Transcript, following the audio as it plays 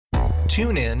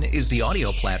TuneIn is the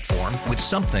audio platform with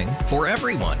something for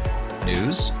everyone.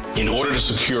 News. In order to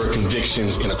secure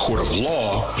convictions in a court of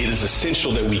law, it is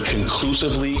essential that we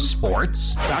conclusively.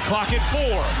 Sports. Shot clock at 4.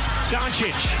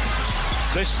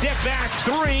 Doncic. The step back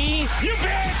 3. You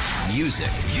bet. Music.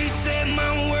 You set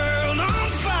my world on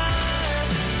fire.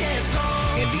 Yes,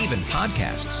 and even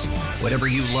podcasts. Whatever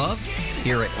you love,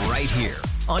 hear it right here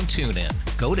on TuneIn.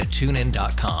 Go to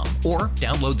TuneIn.com or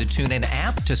download the TuneIn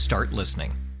app to start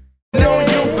listening.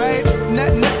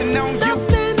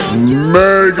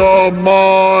 Mega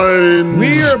Minds.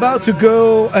 We are about to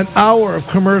go an hour of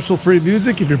commercial-free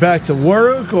music. If you're back to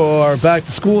work or back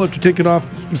to school after taking off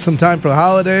some time for the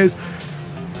holidays,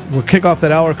 we'll kick off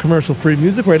that hour of commercial-free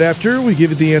music right after we give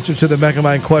you the answer to the Mega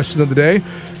Mind question of the day.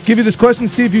 Give you this question,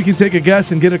 see if you can take a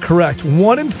guess and get it correct.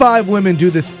 1 in 5 women do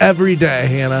this every day,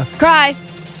 Hannah. Cry.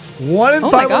 1 in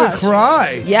 5 women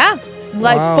cry. Yeah.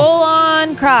 Like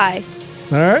full-on cry.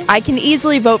 All right. I can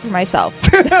easily vote for myself.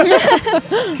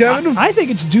 Kevin? I think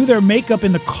it's do their makeup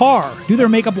in the car. Do their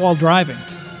makeup while driving.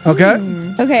 Okay.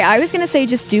 Okay, I was going to say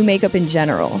just do makeup in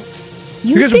general.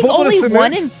 You guys are think both on a only cement?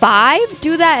 1 in 5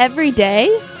 do that every day?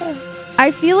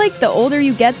 I feel like the older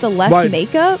you get, the less Why?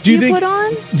 makeup Do you you think- put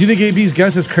on. Do you think AB's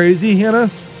guess is crazy, Hannah?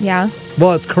 Yeah.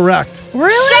 Well, it's correct.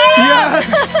 Really?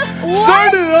 Yes.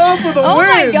 Started it off with a Oh win.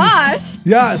 my gosh.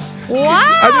 Yes. Wow.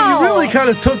 I mean, you really kind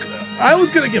of took. I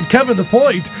was going to give Kevin the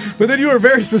point, but then you were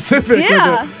very specific.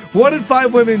 Yeah. With it. 1 in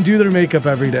 5 women do their makeup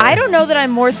every day. I don't know that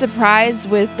I'm more surprised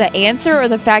with the answer or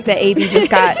the fact that AB just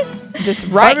got this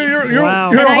right. I mean, you're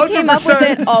Wow. you're and 100%. I came up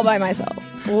with it all by myself.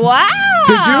 Wow.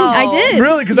 Did you? I did.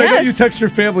 Really? Because I know Yes. you text your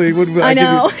family. When I give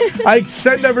know. you- I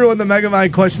send everyone the Mega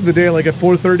Mind question of the day like at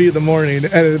 4:30 in the morning,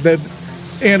 and then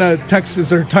Anna texts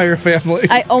her entire family.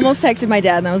 I almost texted my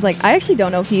dad, and I was like, I actually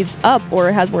don't know if he's up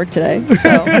or has work today.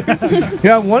 So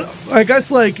Yeah, I guess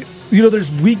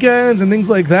there's weekends and things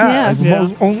like that. Yeah.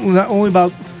 Like not only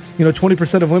about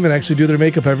 20% of women actually do their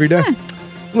makeup every day.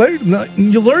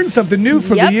 You learn something new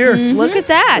from the year. Look at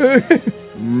that.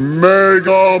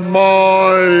 Mega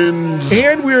Minds.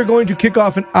 And we are going to kick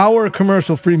off an hour of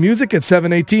commercial-free music at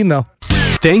 7:18 though.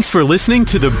 Thanks for listening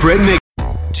to the Brett Mc...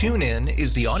 TuneIn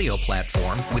is the audio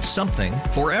platform with something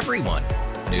for everyone.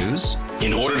 News.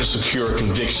 In order to secure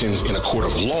convictions in a court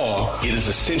of law, it is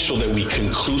essential that we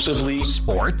conclusively.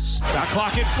 Sports. Shot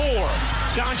clock at 4.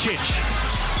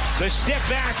 Doncic. The step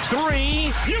back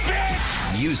 3. You bet.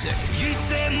 Music. you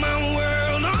set my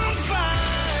world on fire.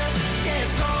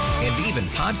 Yes, And even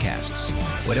podcasts.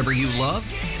 Whatever you love,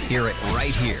 hear it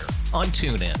right here on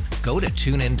TuneIn. Go to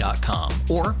TuneIn.com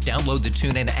or download the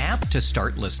TuneIn app to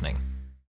start listening.